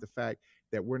forthright about the fact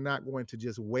that we're not going to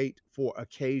just wait for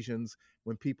occasions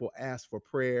when people ask for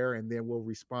prayer and then we'll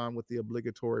respond with the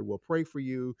obligatory, we'll pray for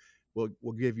you,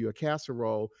 we'll give you a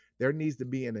casserole. There needs to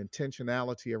be an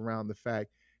intentionality around the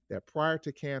fact that prior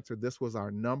to cancer, this was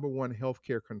our number one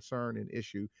healthcare concern and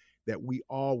issue that we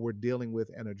all were dealing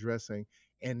with and addressing.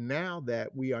 And now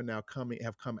that we are now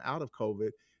have come out of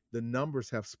COVID, the numbers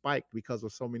have spiked because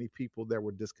of so many people that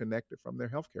were disconnected from their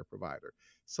healthcare provider.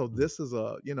 So this is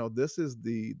this is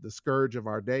the scourge of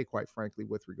our day, quite frankly,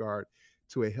 with regard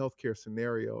to a healthcare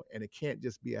scenario. And it can't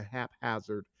just be a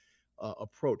haphazard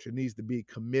approach. It needs to be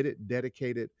committed,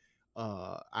 dedicated,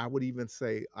 I would even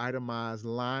say itemized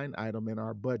line item in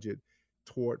our budget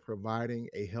toward providing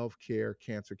a healthcare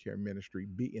cancer care ministry.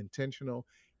 Be intentional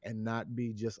and not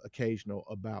be just occasional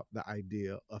about the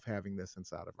idea of having this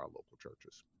inside of our local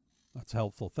churches. That's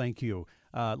helpful. Thank you.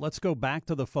 Let's go back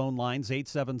to the phone lines,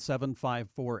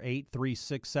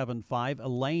 877-548-3675.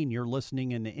 Elaine, you're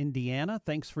listening in Indiana.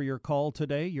 Thanks for your call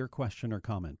today. Your question or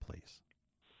comment, please.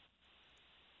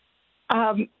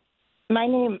 My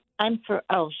name, I'm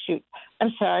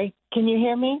sorry. Can you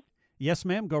hear me? Yes,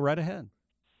 ma'am. Go right ahead.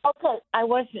 Okay. I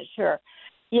wasn't sure.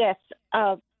 Yes.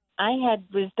 I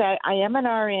am an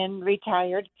RN,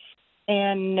 retired,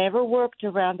 and never worked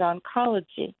around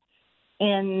oncology.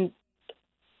 And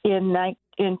in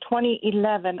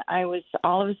 2011, I was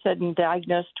all of a sudden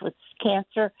diagnosed with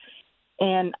cancer,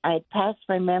 and I passed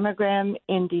my mammogram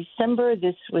in December.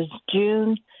 This was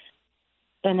June,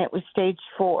 and it was stage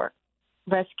 4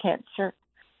 breast cancer.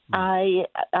 I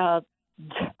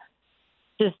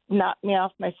just knocked me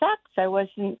off my socks. I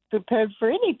wasn't prepared for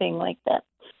anything like that.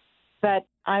 But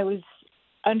I was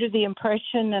under the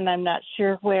impression, and I'm not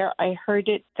sure where I heard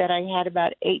it, that I had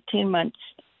about 18 months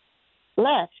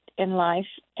left in life,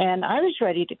 and I was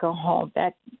ready to go home.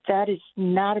 That is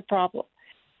not a problem.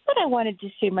 But I wanted to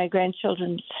see my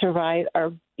grandchildren survive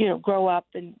or, grow up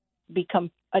and become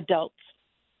adults.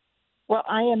 Well,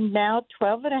 I am now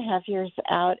 12 and a half years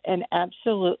out and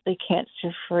absolutely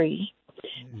cancer-free.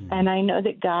 And I know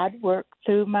that God worked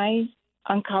through my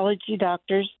oncology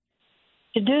doctors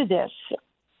to do this.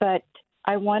 But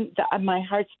my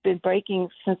heart's been breaking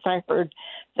since I heard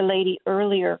the lady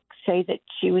earlier say that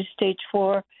she was stage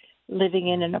 4, living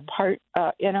in in a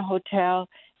hotel,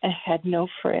 and had no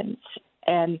friends.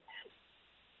 And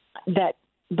that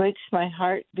breaks my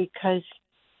heart because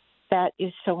that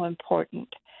is so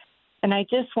important. And I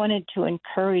just wanted to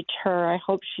encourage her, I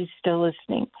hope she's still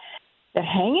listening, to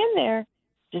hang in there.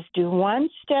 Just do one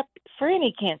step for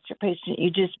any cancer patient.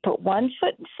 You just put one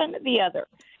foot in front of the other.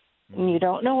 And you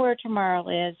don't know where tomorrow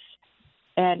is.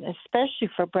 And especially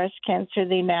for breast cancer,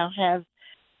 they now have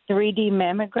 3D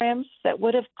mammograms that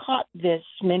would have caught this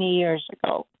many years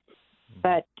ago.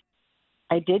 But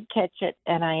I did catch it,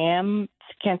 and I am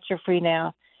cancer-free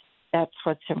now. That's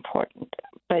what's important.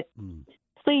 But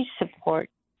please support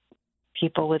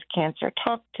people with cancer.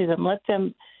 Talk to them. Let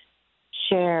them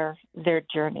share their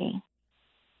journey.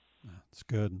 That's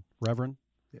good. Reverend?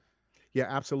 Yeah,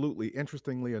 absolutely.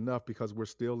 Interestingly enough, because we're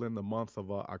still in the month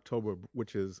of October,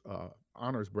 which is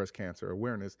honors breast cancer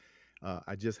awareness,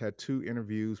 I just had 2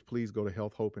 interviews. Please go to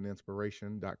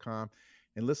healthhopeandinspiration.com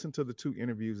and listen to the 2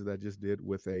 interviews that I just did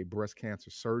with a breast cancer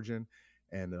surgeon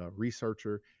and a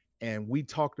researcher. And we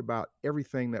talked about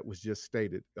everything that was just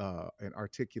stated and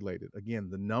articulated. Again,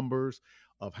 the numbers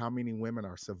of how many women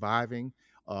are surviving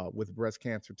with breast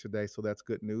cancer today. So that's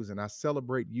good news. And I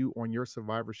celebrate you on your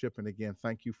survivorship. And again,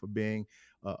 thank you for being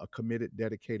a committed,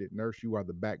 dedicated nurse. You are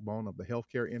the backbone of the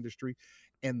healthcare industry.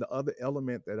 And the other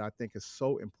element that I think is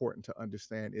so important to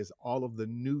understand is all of the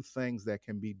new things that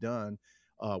can be done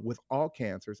with all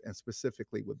cancers, and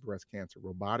specifically with breast cancer,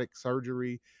 robotic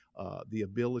surgery, the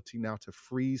ability now to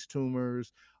freeze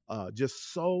tumors,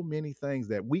 just so many things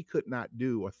that we could not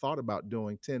do or thought about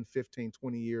doing 10, 15,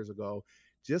 20 years ago,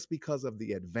 just because of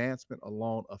the advancement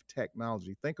alone of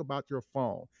technology. Think about your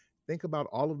phone. Think about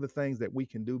all of the things that we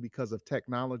can do because of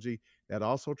technology that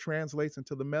also translates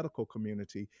into the medical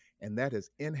community, and that has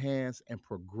enhanced and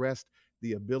progressed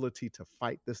the ability to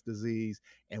fight this disease.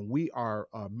 And we are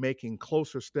making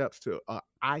closer steps to,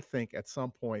 I think, at some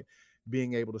point,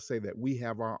 being able to say that we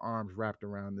have our arms wrapped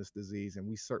around this disease, and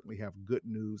we certainly have good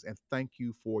news. And thank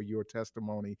you for your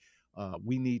testimony.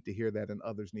 We need to hear that, and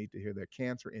others need to hear that.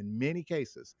 Cancer, in many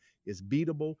cases, is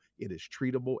beatable, it is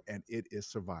treatable, and it is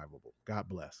survivable. God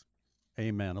bless.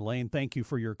 Amen. Elaine, thank you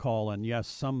for your call. And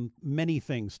yes, many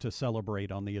things to celebrate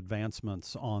on the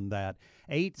advancements on that.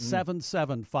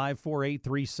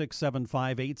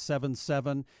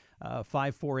 877-548-3675,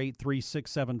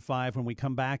 877-548-3675. When we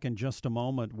come back in just a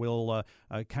moment, we'll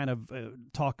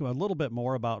talk a little bit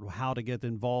more about how to get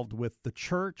involved with the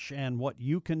church and what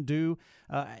you can do.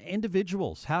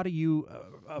 Individuals, how do you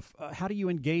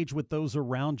engage with those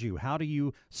around you? How do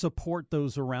you support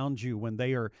those around you when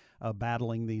they are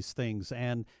battling these things.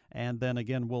 And then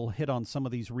again, we'll hit on some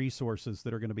of these resources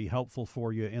that are going to be helpful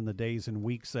for you in the days and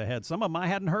weeks ahead. Some of them I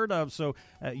hadn't heard of, so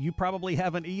you probably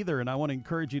haven't either, and I want to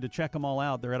encourage you to check them all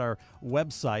out. They're at our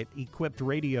website,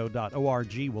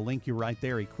 equippedradio.org. We'll link you right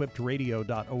there,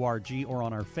 equippedradio.org, or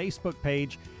on our Facebook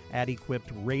page at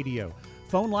Equipped Radio.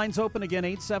 Phone lines open again,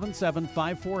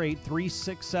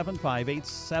 877-548-3675,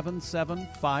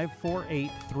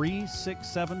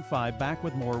 877-548-3675. Back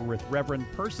with more with Reverend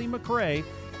Percy McCray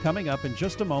coming up in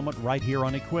just a moment right here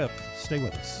on Equipped. Stay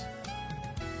with us.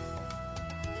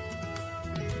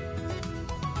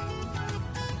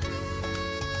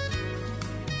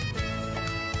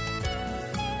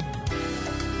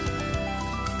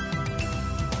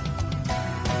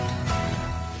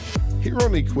 Here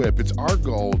on Equip, it's our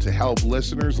goal to help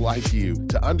listeners like you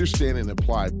to understand and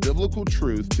apply biblical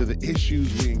truth to the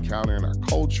issues we encounter in our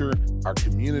culture, our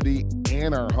community,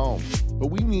 and our home. But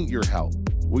we need your help.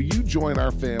 Will you join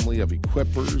our family of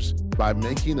Equippers by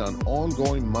making an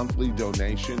ongoing monthly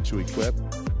donation to Equip?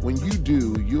 When you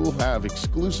do, you'll have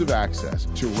exclusive access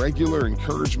to regular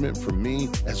encouragement from me,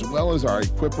 as well as our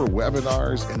Equipper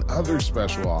webinars and other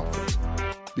special offers.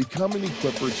 Become an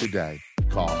Equipper today.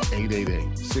 Call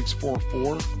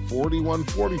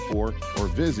 888-644-4144 or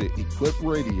visit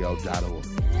equippradio.org.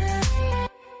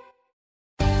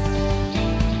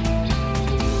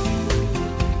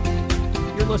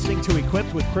 You're listening to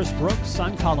Equipped with Chris Brooks.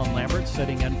 I'm Colin Lambert,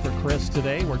 sitting in for Chris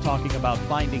today. We're talking about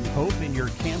finding hope in your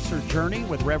cancer journey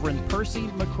with Reverend Percy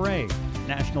McCray,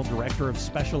 National Director of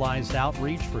Specialized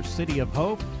Outreach for City of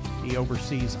Hope. He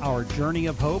oversees our Journey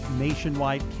of Hope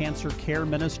nationwide cancer care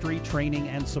ministry training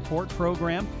and support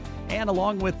program. And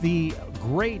along with the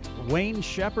great Wayne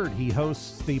Shepherd, he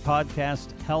hosts the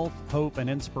podcast Health, Hope, and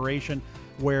Inspiration,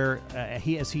 where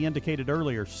as he indicated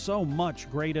earlier, so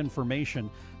much great information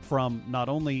from not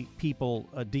only people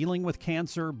dealing with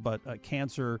cancer, but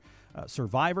cancer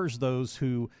survivors, those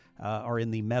who are in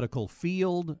the medical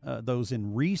field, those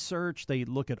in research. They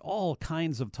look at all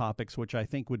kinds of topics, which I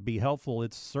think would be helpful.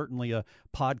 It's certainly a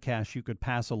podcast you could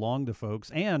pass along to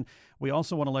folks. And we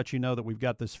also want to let you know that we've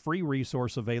got this free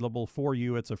resource available for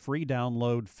you. It's a free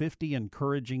download, 50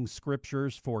 Encouraging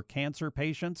Scriptures for Cancer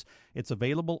Patients. It's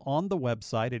available on the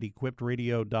website at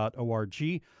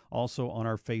equippedradio.org, also on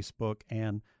our Facebook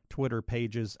and Twitter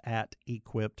pages at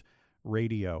Equipped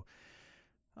Radio.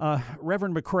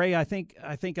 Reverend McCray, I think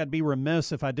I'd be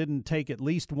remiss if I didn't take at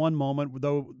least one moment,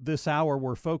 though this hour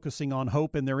we're focusing on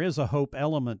hope, and there is a hope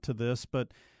element to this, but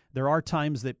there are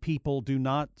times that people do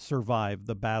not survive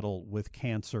the battle with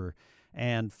cancer,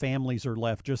 and families are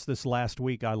left. Just this last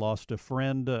week, I lost a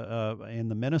friend in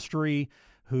the ministry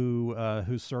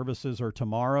whose services are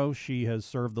tomorrow. She has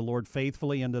served the Lord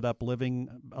faithfully, ended up living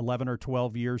 11 or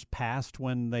 12 years past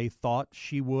when they thought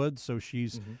she would, so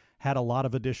she's had a lot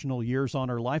of additional years on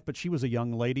her life, but she was a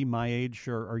young lady my age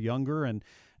or younger, and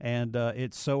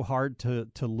it's so hard to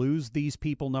lose these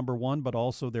people, number one, but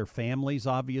also their families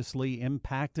obviously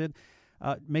impacted.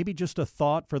 Maybe just a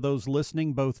thought for those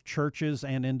listening, both churches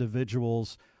and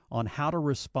individuals, on how to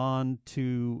respond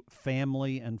to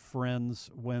family and friends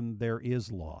when there is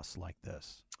loss like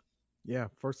this. Yeah,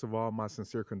 first of all, my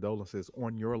sincere condolences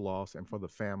on your loss and for the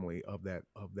family of that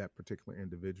particular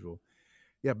individual.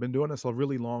 Yeah, I've been doing this a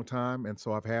really long time, and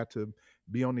so I've had to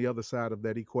be on the other side of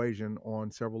that equation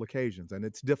on several occasions, and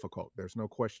it's difficult. There's no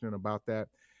question about that.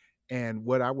 And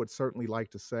what I would certainly like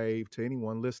to say to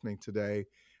anyone listening today,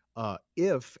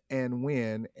 if and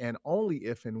when, and only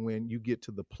if and when you get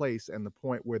to the place and the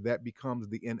point where that becomes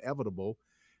the inevitable,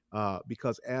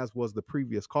 because as was the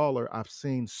previous caller, I've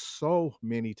seen so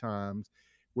many times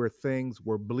where things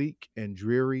were bleak and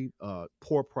dreary,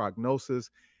 poor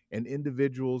prognosis, and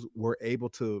individuals were able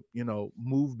to,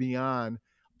 move beyond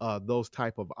those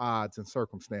type of odds and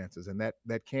circumstances. And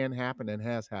that can happen and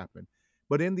has happened.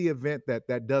 But in the event that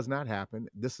that does not happen,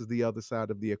 this is the other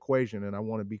side of the equation. And I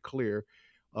want to be clear.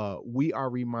 We are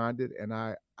reminded, and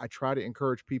I try to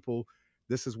encourage people,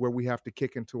 this is where we have to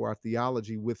kick into our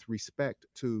theology with respect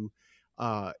to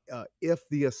if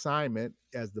the assignment,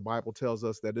 as the Bible tells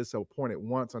us, that it's appointed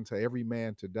once unto every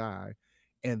man to die,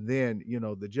 and then,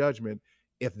 the judgment,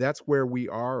 if that's where we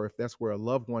are, or if that's where a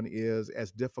loved one is,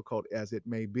 as difficult as it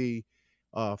may be,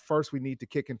 first we need to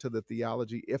kick into the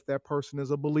theology. If that person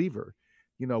is a believer,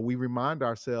 we remind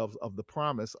ourselves of the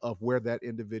promise of where that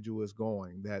individual is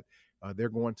going, that they're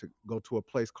going to go to a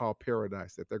place called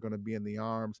paradise, that they're going to be in the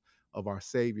arms of our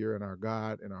Savior and our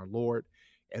God and our Lord.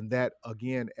 And that,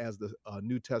 again, as the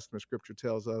New Testament scripture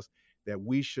tells us, that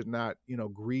we should not,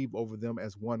 grieve over them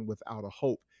as one without a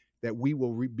hope, that we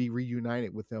will be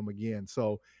reunited with them again.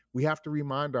 So we have to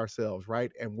remind ourselves,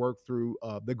 right, and work through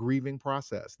the grieving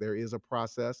process. There is a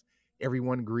process.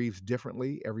 Everyone grieves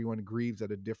differently. Everyone grieves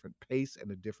at a different pace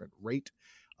and a different rate,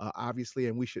 obviously,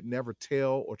 and we should never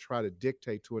tell or try to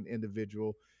dictate to an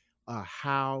individual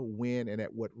how, when, and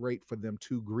at what rate for them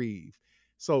to grieve.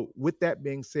 So with that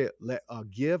being said,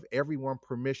 give everyone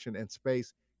permission and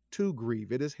space to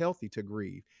grieve. It is healthy to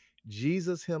grieve.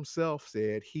 Jesus himself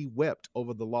said he wept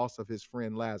over the loss of his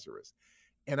friend Lazarus.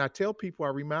 And I tell people, I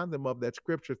remind them of that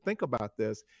scripture. Think about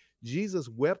this. Jesus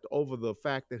wept over the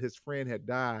fact that his friend had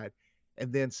died.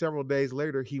 And then several days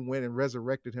later, he went and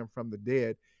resurrected him from the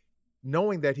dead.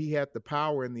 Knowing that he had the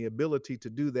power and the ability to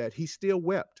do that, he still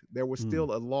wept. There was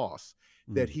still a loss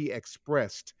that he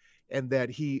expressed and that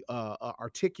he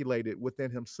articulated within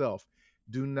himself.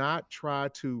 Do not try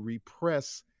to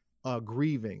repress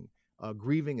grieving.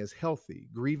 Grieving is healthy.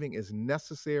 Grieving is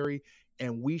necessary,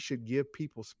 and we should give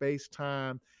people space,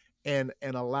 time, and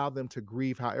allow them to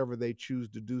grieve however they choose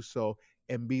to do so,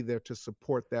 and be there to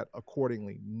support that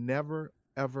accordingly. Never,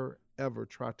 ever, ever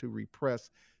try to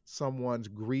repress someone's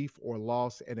grief or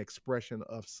loss and expression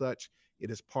of such. It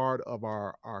is part of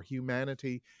our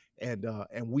humanity, and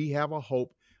we have a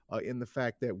hope in the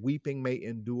fact that weeping may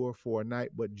endure for a night,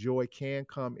 but joy can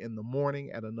come in the morning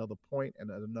at another point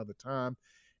and at another time.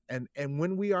 And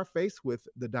when we are faced with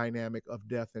the dynamic of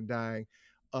death and dying,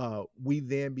 we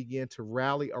then begin to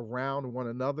rally around one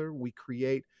another. We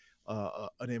create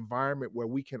an environment where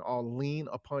we can all lean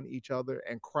upon each other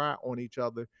and cry on each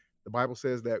other. The Bible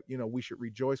says that, we should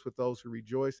rejoice with those who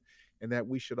rejoice, and that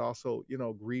we should also,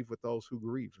 grieve with those who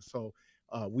grieve. So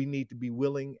we need to be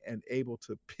willing and able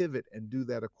to pivot and do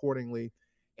that accordingly.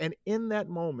 And in that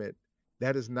moment,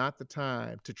 that is not the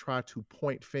time to try to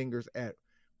point fingers at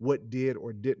what did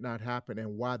or did not happen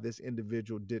and why this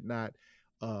individual did not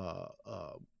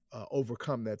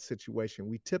overcome that situation.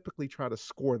 We typically try to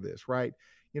score this, right?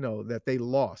 That they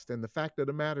lost. And the fact of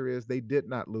the matter is they did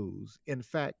not lose. In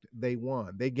fact, they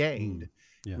won. They gained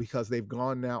because they've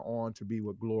gone now on to be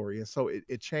with glory. And so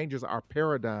it changes our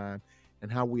paradigm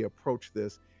and how we approach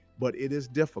this. But it is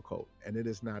difficult and it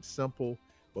is not simple.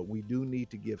 But we do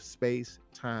need to give space,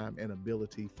 time, and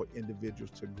ability for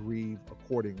individuals to grieve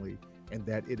accordingly, and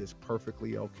that it is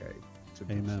perfectly okay to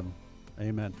do so.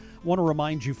 Amen. I want to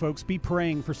remind you folks, be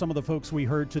praying for some of the folks we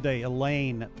heard today.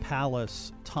 Elaine,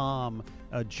 Palace, Tom,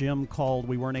 Jim called.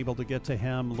 We weren't able to get to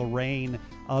him. Lorraine,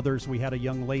 others. We had a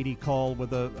young lady call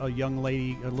with a young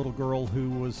lady, a little girl who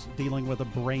was dealing with a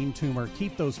brain tumor.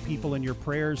 Keep those people in your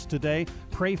prayers today.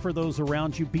 Pray for those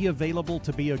around you. Be available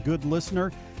to be a good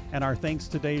listener. And our thanks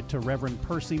today to Reverend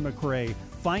Percy McRae.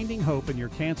 Finding hope in your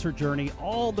cancer journey.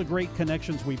 All the great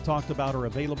connections we've talked about are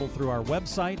available through our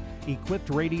website,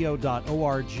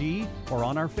 equippedradio.org, or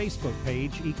on our Facebook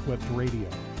page, Equipped Radio.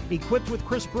 Equipped with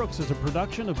Chris Brooks is a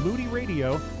production of Moody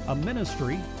Radio, a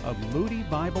ministry of Moody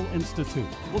Bible Institute.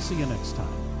 We'll see you next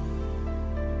time.